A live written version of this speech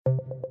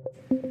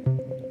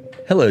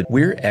Hello,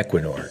 we're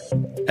Equinor.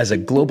 As a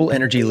global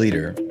energy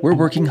leader, we're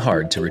working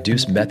hard to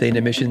reduce methane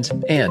emissions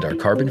and our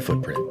carbon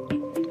footprint.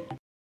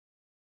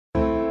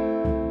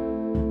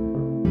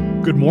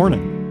 Good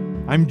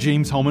morning. I'm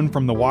James Hellman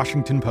from The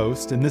Washington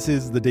Post, and this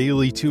is the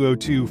Daily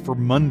 202 for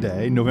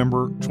Monday,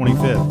 November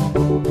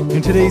 25th.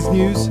 In today's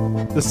news,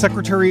 the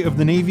Secretary of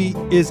the Navy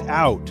is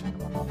out.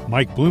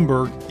 Mike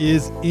Bloomberg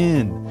is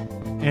in.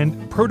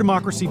 And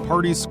pro-democracy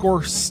parties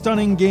score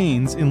stunning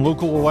gains in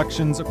local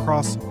elections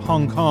across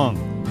Hong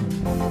Kong.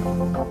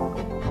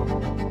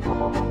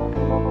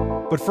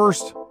 But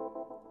first,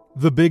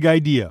 the big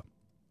idea.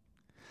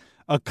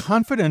 A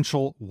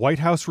confidential White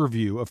House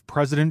review of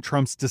President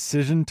Trump's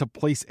decision to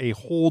place a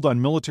hold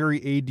on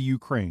military aid to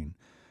Ukraine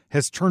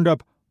has turned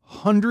up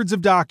hundreds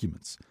of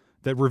documents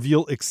that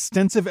reveal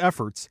extensive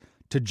efforts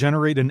to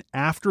generate an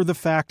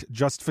after-the-fact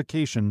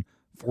justification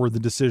for the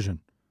decision.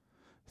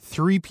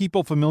 3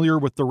 people familiar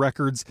with the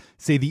records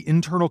say the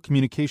internal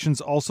communications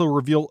also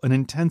reveal an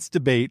intense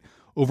debate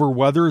over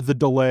whether the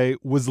delay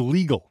was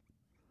legal.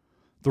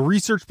 The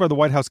research by the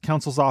White House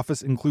counsel's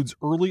office includes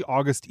early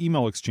August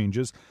email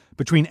exchanges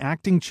between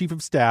acting Chief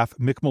of Staff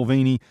Mick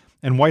Mulvaney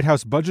and White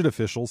House budget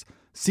officials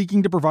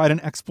seeking to provide an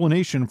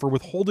explanation for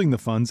withholding the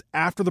funds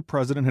after the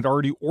president had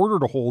already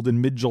ordered a hold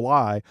in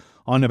mid-July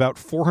on about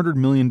 $400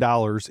 million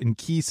in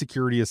key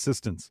security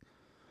assistance.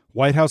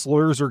 White House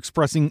lawyers are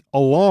expressing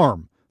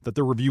alarm that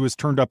the review has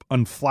turned up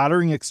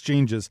unflattering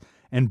exchanges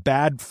and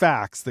bad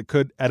facts that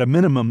could, at a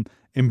minimum,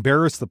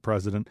 embarrass the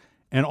president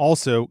and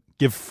also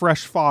give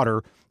fresh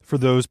fodder for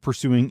those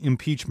pursuing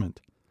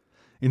impeachment.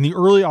 In the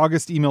early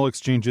August email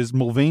exchanges,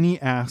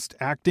 Mulvaney asked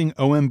acting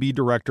OMB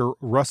Director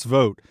Russ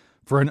Vought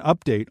for an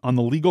update on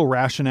the legal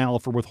rationale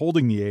for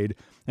withholding the aid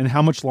and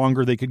how much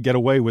longer they could get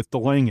away with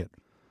delaying it.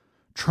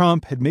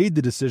 Trump had made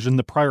the decision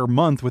the prior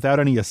month without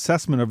any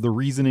assessment of the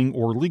reasoning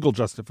or legal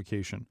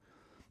justification.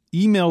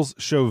 Emails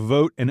show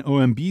Vought and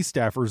OMB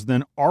staffers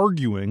then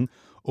arguing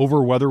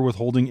over whether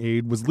withholding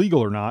aid was legal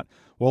or not,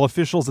 while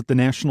officials at the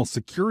National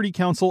Security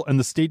Council and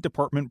the State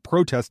Department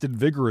protested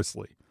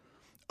vigorously.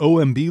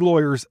 OMB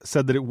lawyers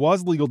said that it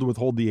was legal to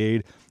withhold the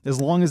aid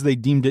as long as they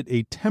deemed it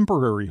a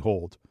temporary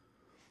hold.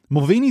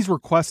 Mulvaney's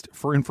request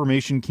for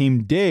information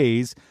came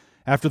days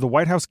after the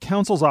White House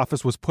counsel's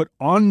office was put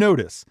on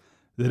notice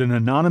that an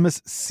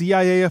anonymous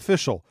CIA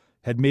official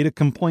had made a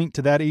complaint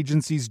to that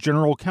agency's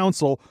general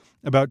counsel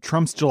about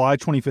Trump's July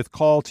 25th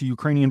call to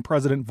Ukrainian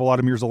President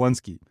Volodymyr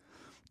Zelensky.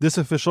 This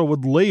official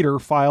would later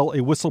file a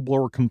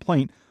whistleblower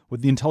complaint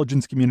with the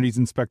intelligence community's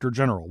inspector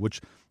general,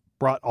 which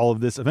brought all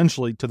of this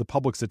eventually to the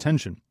public's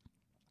attention.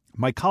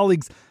 My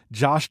colleagues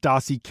Josh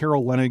Dossie,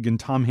 Carol Lenig, and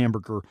Tom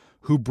Hamburger,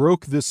 who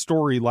broke this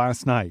story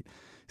last night,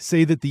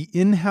 say that the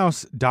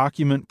in-house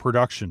document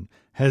production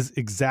has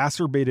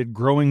exacerbated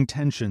growing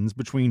tensions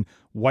between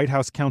White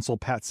House counsel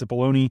Pat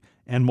Cipollone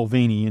and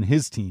Mulvaney and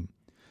his team.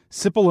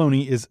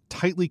 Cipollone is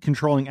tightly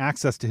controlling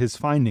access to his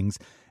findings,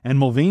 and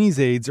Mulvaney's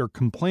aides are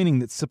complaining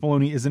that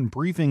Cipollone isn't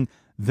briefing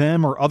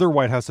them or other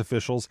White House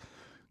officials,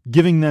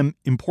 giving them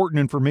important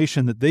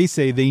information that they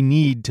say they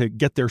need to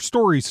get their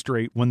stories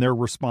straight when they're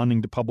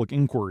responding to public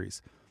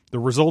inquiries. The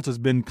result has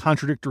been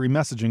contradictory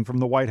messaging from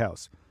the White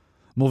House.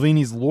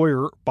 Mulvaney's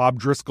lawyer, Bob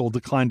Driscoll,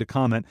 declined to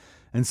comment,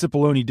 and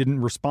Cipollone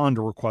didn't respond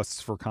to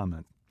requests for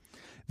comment.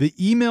 The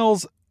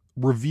emails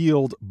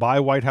revealed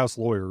by White House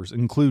lawyers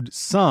include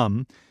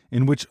some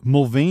in which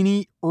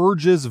Mulvaney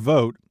urges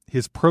Vought,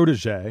 his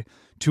protege,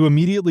 to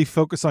immediately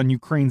focus on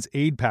Ukraine's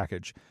aid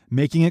package,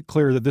 making it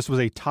clear that this was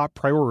a top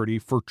priority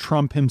for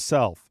Trump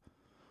himself.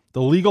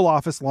 The legal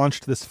office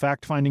launched this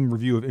fact-finding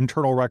review of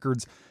internal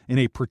records in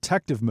a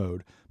protective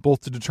mode,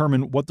 both to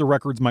determine what the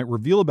records might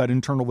reveal about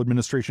internal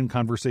administration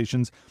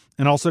conversations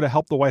and also to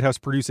help the White House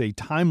produce a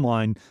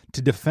timeline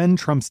to defend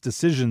Trump's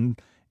decision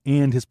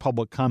and his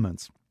public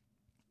comments.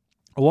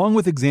 Along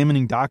with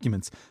examining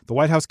documents, the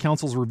White House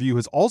counsel's review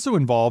has also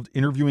involved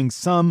interviewing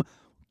some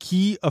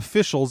key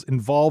officials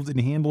involved in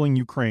handling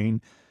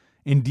Ukraine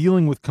and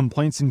dealing with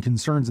complaints and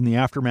concerns in the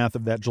aftermath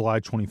of that July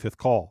 25th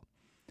call.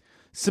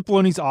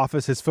 Cipollone's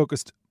office has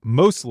focused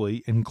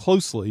mostly and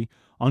closely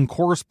on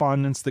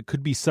correspondence that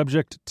could be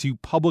subject to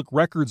public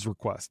records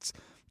requests,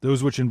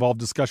 those which involve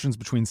discussions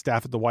between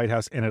staff at the White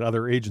House and at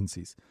other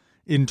agencies.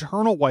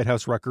 Internal White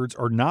House records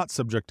are not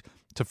subject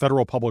to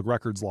federal public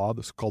records law,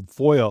 the so-called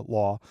FOIA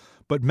law,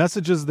 but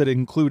messages that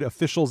include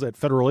officials at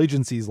federal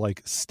agencies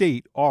like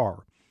state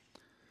are.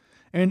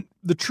 And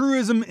the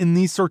truism in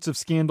these sorts of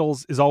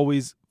scandals is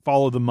always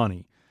follow the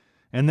money.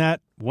 And that,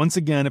 once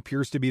again,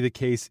 appears to be the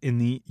case in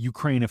the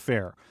Ukraine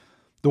affair.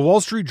 The Wall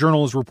Street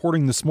Journal is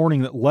reporting this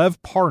morning that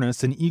Lev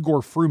Parnas and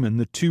Igor Fruman,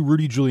 the 2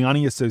 Rudy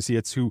Giuliani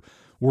associates who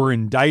were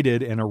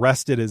indicted and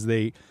arrested as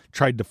they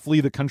tried to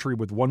flee the country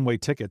with one-way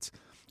tickets,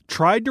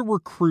 tried to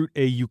recruit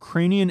a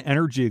Ukrainian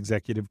energy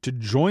executive to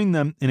join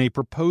them in a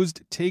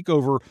proposed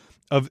takeover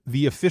of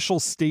the official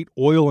state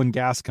oil and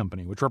gas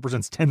company, which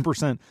represents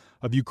 10%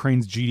 of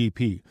Ukraine's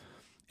GDP.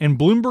 And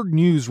Bloomberg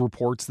News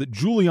reports that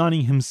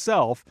Giuliani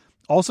himself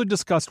also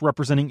discussed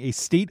representing a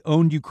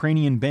state-owned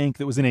Ukrainian bank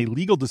that was in a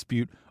legal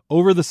dispute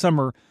over the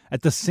summer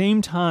at the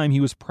same time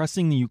he was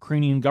pressing the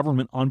Ukrainian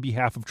government on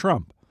behalf of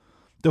Trump.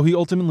 Though he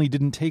ultimately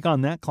didn't take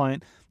on that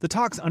client, the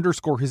talks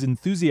underscore his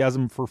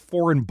enthusiasm for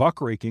foreign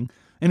buckraking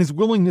and his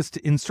willingness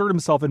to insert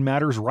himself in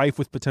matters rife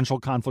with potential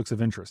conflicts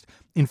of interest.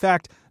 In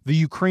fact, the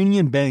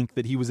Ukrainian bank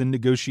that he was in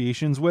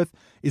negotiations with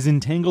is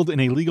entangled in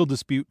a legal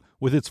dispute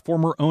with its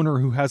former owner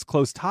who has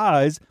close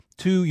ties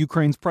to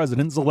Ukraine's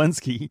President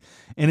Zelensky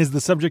and is the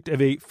subject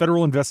of a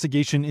federal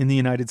investigation in the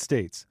United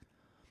States.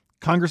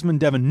 Congressman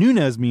Devin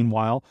Nunes,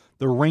 meanwhile,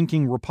 the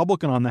ranking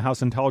Republican on the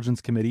House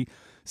Intelligence Committee,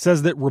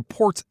 says that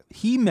reports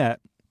he met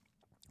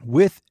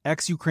with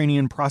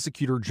ex-Ukrainian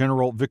Prosecutor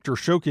General Viktor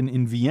Shokin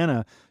in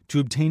Vienna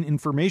to obtain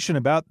information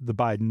about the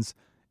Bidens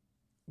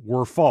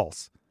were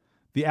false.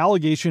 The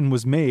allegation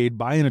was made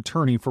by an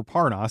attorney for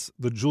Parnas,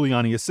 the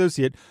Giuliani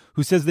associate,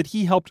 who says that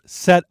he helped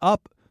set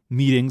up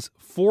meetings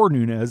for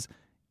Nunes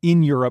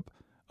in Europe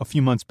a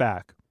few months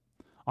back.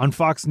 On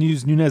Fox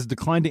News, Nunes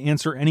declined to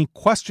answer any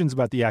questions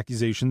about the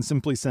accusations,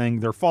 simply saying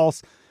they're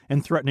false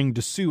and threatening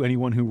to sue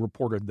anyone who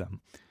reported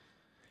them.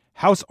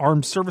 House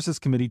Armed Services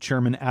Committee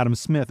Chairman Adam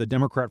Smith, a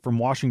Democrat from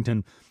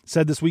Washington,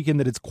 said this weekend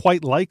that it's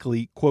quite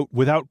likely, quote,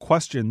 without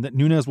question, that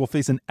Nunes will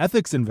face an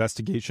ethics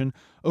investigation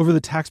over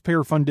the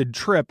taxpayer-funded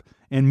trip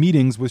and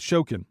meetings with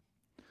Shokin.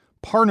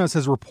 Parnas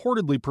has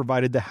reportedly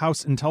provided the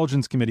House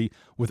Intelligence Committee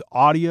with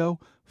audio,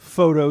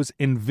 photos,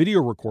 and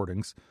video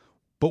recordings,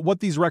 but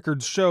what these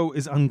records show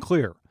is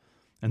unclear.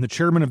 And the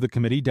chairman of the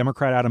committee,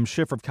 Democrat Adam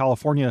Schiff of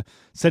California,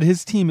 said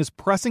his team is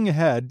pressing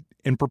ahead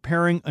and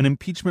preparing an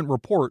impeachment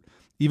report,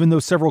 even though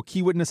several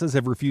key witnesses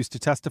have refused to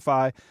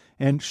testify,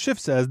 and Schiff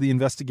says the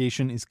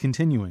investigation is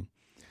continuing.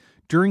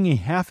 During a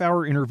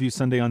half-hour interview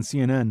Sunday on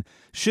CNN,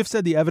 Schiff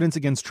said the evidence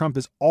against Trump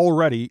is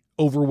already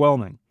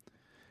overwhelming.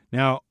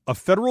 Now, a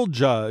federal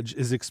judge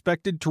is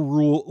expected to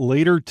rule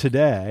later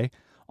today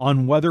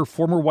on whether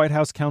former White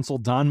House counsel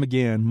Don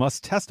McGahn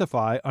must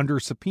testify under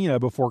subpoena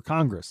before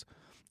Congress.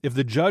 If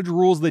the judge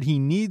rules that he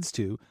needs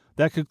to,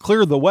 that could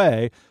clear the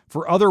way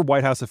for other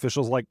White House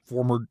officials like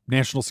former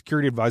National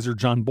Security Advisor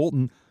John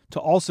Bolton to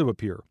also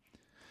appear.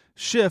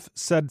 Schiff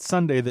said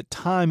Sunday that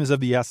time is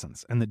of the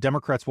essence and that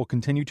Democrats will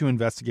continue to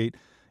investigate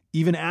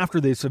even after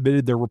they've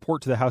submitted their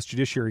report to the House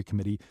Judiciary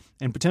Committee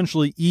and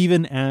potentially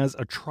even as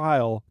a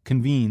trial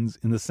convenes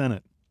in the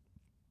Senate.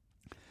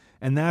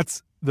 And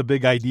that's the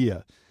big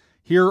idea.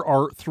 Here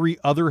are three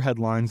other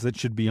headlines that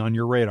should be on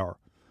your radar.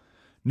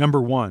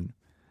 Number one,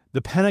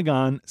 the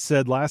Pentagon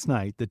said last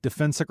night that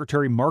Defense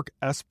Secretary Mark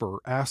Esper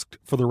asked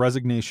for the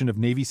resignation of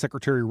Navy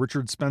Secretary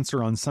Richard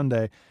Spencer on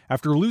Sunday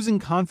after losing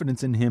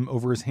confidence in him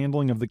over his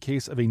handling of the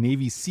case of a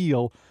Navy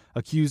SEAL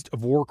accused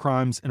of war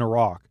crimes in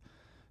Iraq.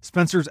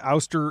 Spencer's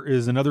ouster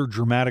is another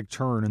dramatic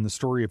turn in the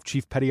story of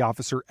Chief Petty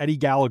Officer Eddie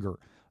Gallagher,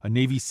 a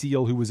Navy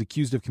SEAL who was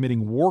accused of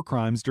committing war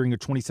crimes during a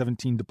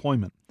 2017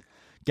 deployment.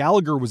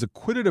 Gallagher was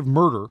acquitted of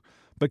murder,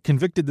 but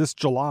convicted this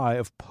July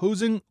of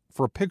posing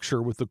for a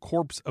picture with the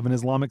corpse of an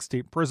Islamic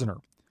State prisoner.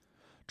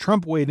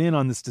 Trump weighed in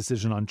on this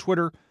decision on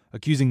Twitter,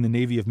 accusing the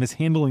Navy of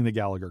mishandling the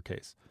Gallagher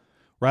case.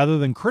 Rather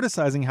than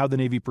criticizing how the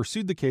Navy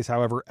pursued the case,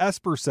 however,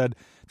 Esper said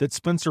that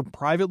Spencer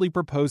privately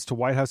proposed to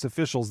White House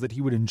officials that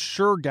he would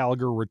ensure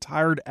Gallagher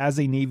retired as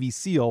a Navy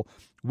SEAL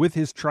with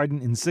his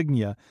Trident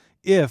insignia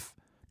if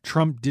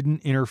Trump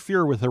didn't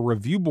interfere with a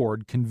review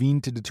board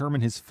convened to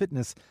determine his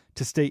fitness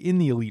to stay in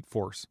the elite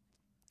force.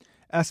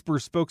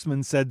 Esper's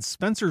spokesman said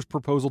Spencer's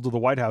proposal to the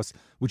White House,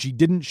 which he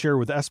didn't share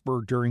with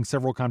Esper during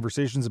several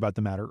conversations about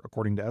the matter,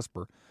 according to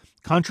Esper,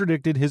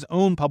 contradicted his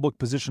own public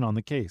position on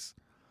the case.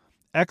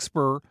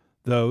 Esper,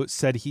 though,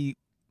 said he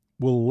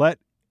will let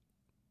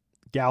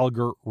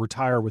Gallagher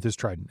retire with his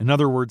Trident. In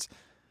other words,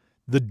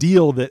 the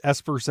deal that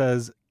Esper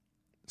says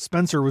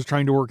Spencer was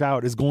trying to work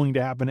out is going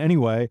to happen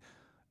anyway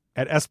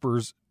at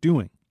Esper's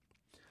doing.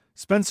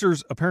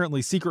 Spencer's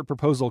apparently secret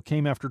proposal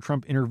came after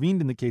Trump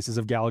intervened in the cases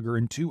of Gallagher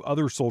and two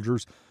other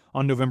soldiers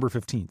on November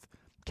 15th.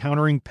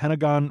 Countering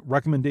Pentagon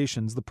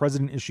recommendations, the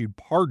president issued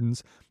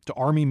pardons to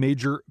Army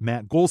Major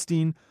Matt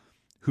Goldstein,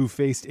 who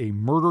faced a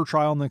murder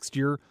trial next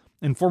year,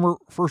 and former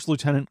First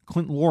Lieutenant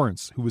Clint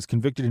Lawrence, who was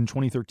convicted in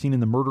 2013 in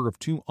the murder of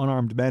two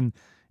unarmed men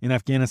in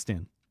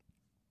Afghanistan.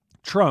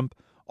 Trump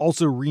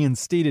also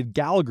reinstated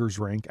Gallagher's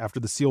rank after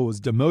the SEAL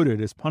was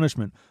demoted as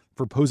punishment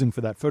for posing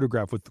for that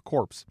photograph with the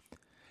corpse.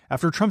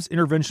 After Trump's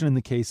intervention in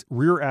the case,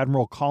 Rear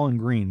Admiral Colin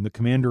Green, the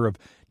commander of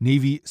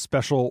Navy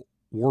Special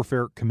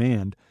Warfare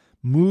Command,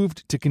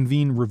 moved to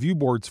convene review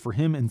boards for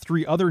him and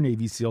three other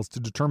Navy SEALs to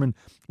determine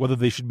whether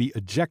they should be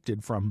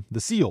ejected from the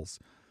SEALs.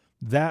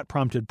 That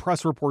prompted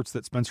press reports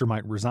that Spencer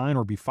might resign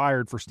or be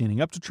fired for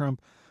standing up to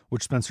Trump,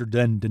 which Spencer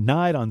then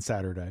denied on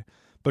Saturday.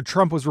 But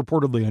Trump was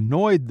reportedly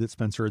annoyed that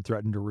Spencer had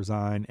threatened to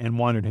resign and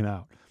wanted him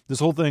out.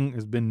 This whole thing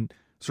has been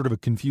sort of a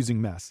confusing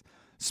mess.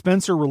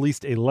 Spencer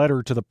released a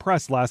letter to the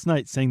press last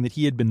night saying that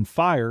he had been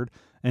fired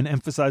and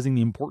emphasizing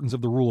the importance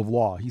of the rule of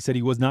law. He said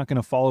he was not going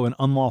to follow an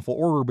unlawful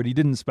order, but he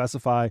didn't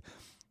specify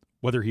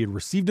whether he had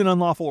received an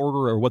unlawful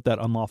order or what that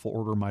unlawful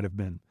order might have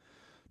been.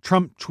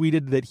 Trump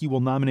tweeted that he will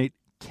nominate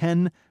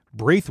Ken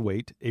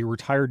Braithwaite, a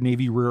retired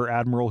Navy Rear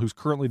Admiral who's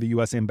currently the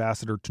U.S.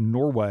 ambassador to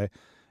Norway,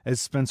 as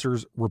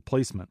Spencer's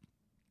replacement.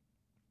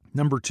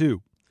 Number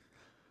 2,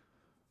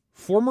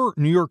 former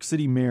New York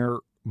City Mayor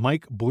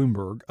Mike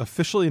Bloomberg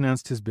officially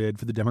announced his bid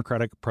for the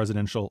Democratic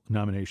presidential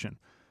nomination.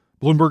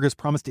 Bloomberg has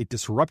promised a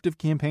disruptive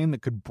campaign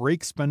that could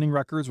break spending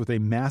records with a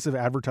massive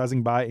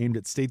advertising buy aimed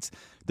at states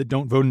that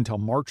don't vote until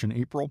March and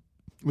April.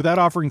 Without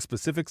offering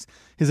specifics,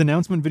 his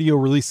announcement video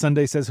released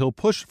Sunday says he'll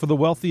push for the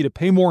wealthy to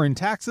pay more in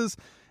taxes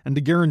and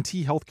to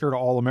guarantee health care to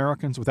all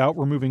Americans without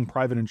removing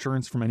private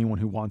insurance from anyone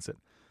who wants it.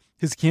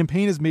 His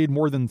campaign has made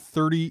more than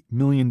 $30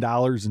 million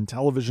in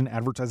television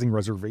advertising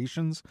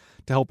reservations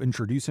to help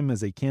introduce him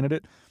as a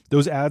candidate.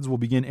 Those ads will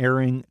begin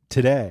airing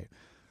today.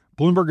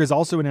 Bloomberg has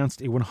also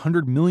announced a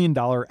 $100 million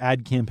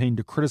ad campaign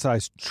to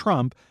criticize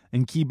Trump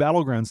in key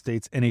battleground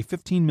states and a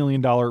 $15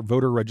 million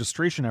voter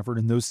registration effort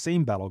in those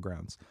same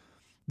battlegrounds.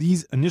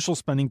 These initial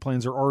spending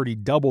plans are already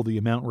double the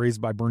amount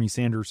raised by Bernie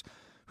Sanders,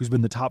 who's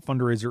been the top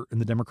fundraiser in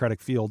the Democratic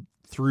field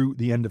through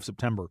the end of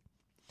September.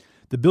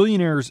 The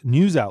billionaire's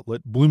news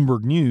outlet,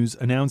 Bloomberg News,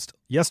 announced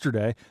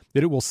yesterday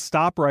that it will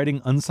stop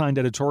writing unsigned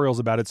editorials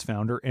about its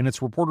founder, and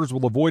its reporters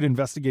will avoid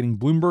investigating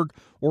Bloomberg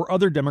or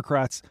other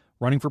Democrats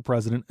running for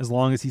president as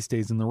long as he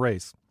stays in the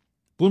race.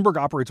 Bloomberg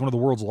operates one of the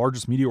world's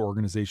largest media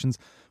organizations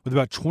with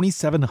about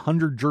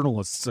 2,700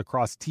 journalists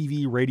across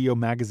TV, radio,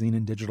 magazine,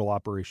 and digital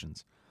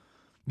operations.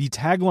 The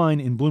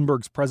tagline in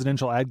Bloomberg's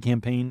presidential ad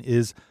campaign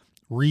is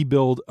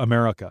 "Rebuild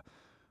America."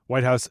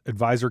 White House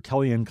advisor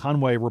Kellyanne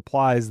Conway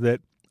replies that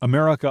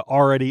America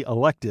already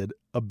elected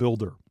a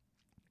builder.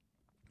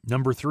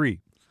 Number 3,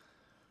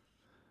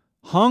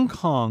 Hong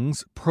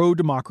Kong's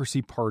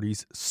pro-democracy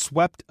parties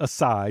swept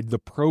aside the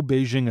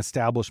pro-Beijing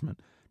establishment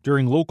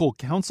during local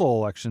council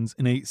elections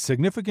in a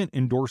significant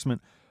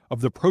endorsement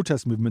of the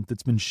protest movement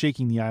that's been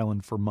shaking the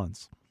island for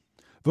months.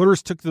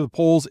 Voters took to the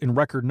polls in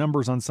record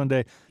numbers on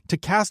Sunday to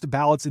cast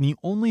ballots in the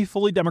only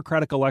fully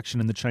democratic election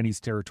in the Chinese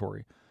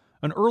territory,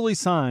 an early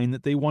sign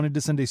that they wanted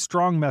to send a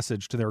strong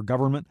message to their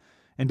government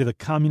and to the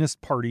Communist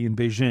Party in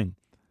Beijing.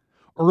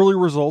 Early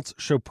results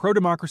show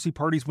pro-democracy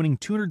parties winning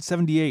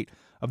 278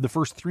 of the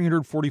first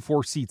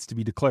 344 seats to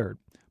be declared.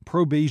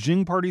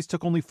 Pro-Beijing parties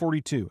took only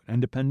 42,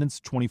 independents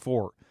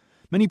 24.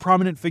 Many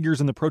prominent figures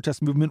in the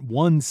protest movement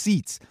won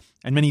seats,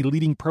 and many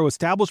leading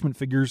pro-establishment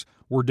figures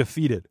were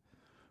defeated.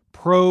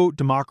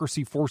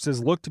 Pro-democracy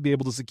forces look to be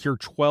able to secure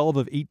 12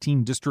 of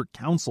 18 district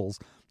councils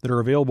that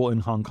are available in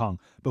Hong Kong.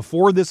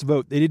 Before this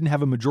vote, they didn't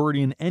have a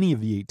majority in any of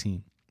the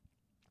 18.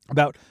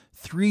 About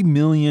 3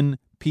 million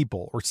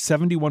people, or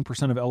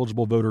 71% of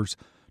eligible voters,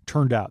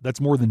 turned out.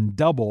 That's more than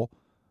double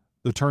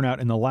the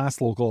turnout in the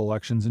last local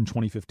elections in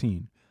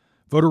 2015.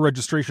 Voter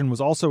registration was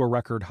also a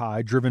record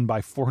high, driven by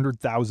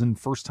 400,000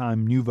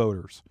 first-time new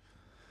voters.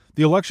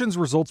 The election's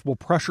results will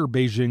pressure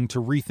Beijing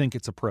to rethink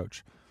its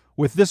approach.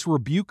 With this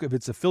rebuke of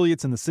its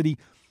affiliates in the city,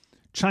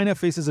 China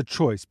faces a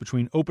choice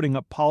between opening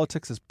up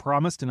politics as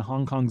promised in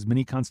Hong Kong's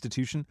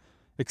mini-constitution,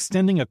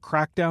 extending a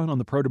crackdown on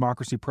the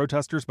pro-democracy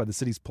protesters by the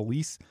city's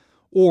police,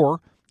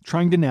 or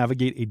trying to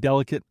navigate a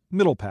delicate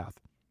middle path.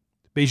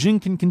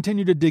 Beijing can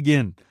continue to dig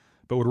in,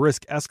 but would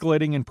risk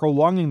escalating and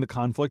prolonging the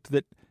conflict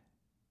that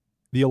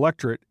the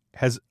electorate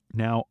has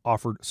now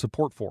offered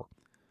support for.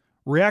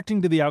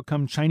 Reacting to the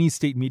outcome, Chinese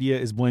state media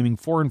is blaming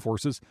foreign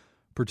forces,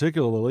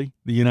 particularly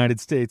the United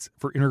States,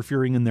 for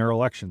interfering in their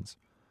elections.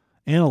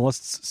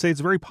 Analysts say it's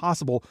very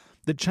possible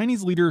that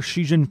Chinese leader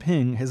Xi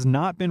Jinping has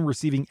not been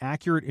receiving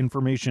accurate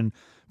information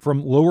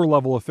from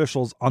lower-level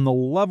officials on the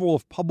level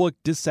of public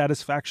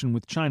dissatisfaction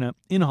with China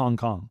in Hong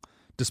Kong,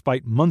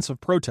 despite months of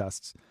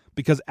protests,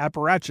 because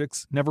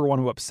apparatchiks never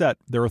want to upset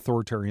their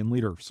authoritarian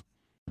leaders.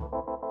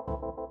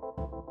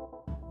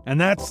 And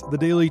that's the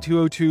Daily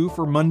 202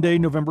 for Monday,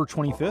 November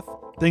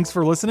 25th. Thanks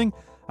for listening.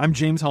 I'm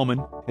James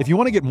Hellman. If you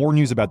want to get more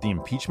news about the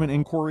impeachment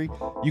inquiry,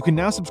 you can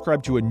now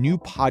subscribe to a new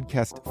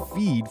podcast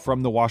feed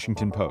from The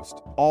Washington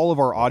Post. All of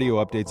our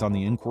audio updates on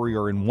the inquiry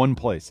are in one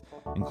place,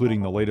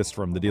 including the latest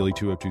from the Daily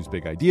 202's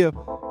Big Idea,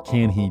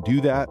 Can He Do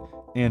That?,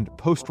 and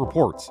Post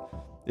Reports.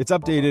 It's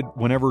updated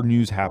whenever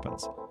news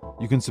happens.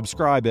 You can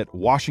subscribe at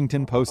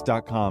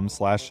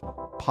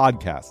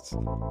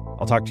washingtonpost.com/podcasts.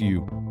 I'll talk to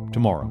you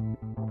tomorrow.